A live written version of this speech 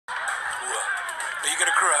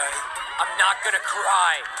gonna cry? I'm not gonna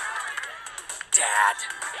cry. Dad.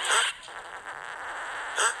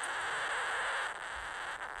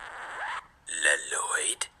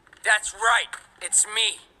 Lloyd? That's right. It's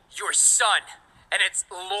me, your son. And it's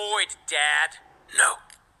Lloyd, Dad. No.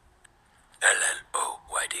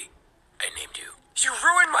 Lloyd. I named you. You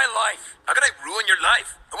ruined my life. How could I ruin your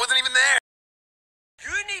life? I wasn't even there.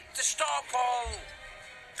 You need to stop all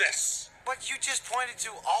this. But you just pointed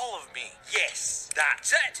to all of me. Yes,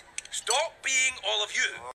 that's it. Stop being all of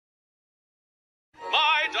you.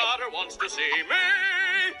 My daughter wants to see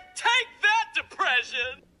me. Take that,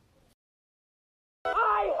 depression.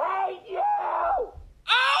 I hate you!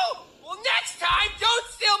 Oh! Well, next time, don't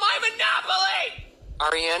steal my Monopoly!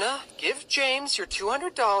 Ariana, give James your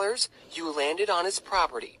 $200. You landed on his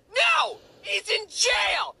property. No! He's in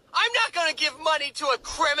jail! I'm not gonna give money to a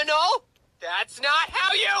criminal! That's not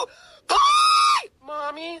how you...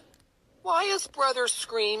 Mommy, why is brother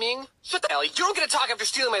screaming? Shut the hell, you don't get to talk after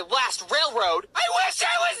stealing my last railroad! I wish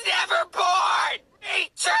I was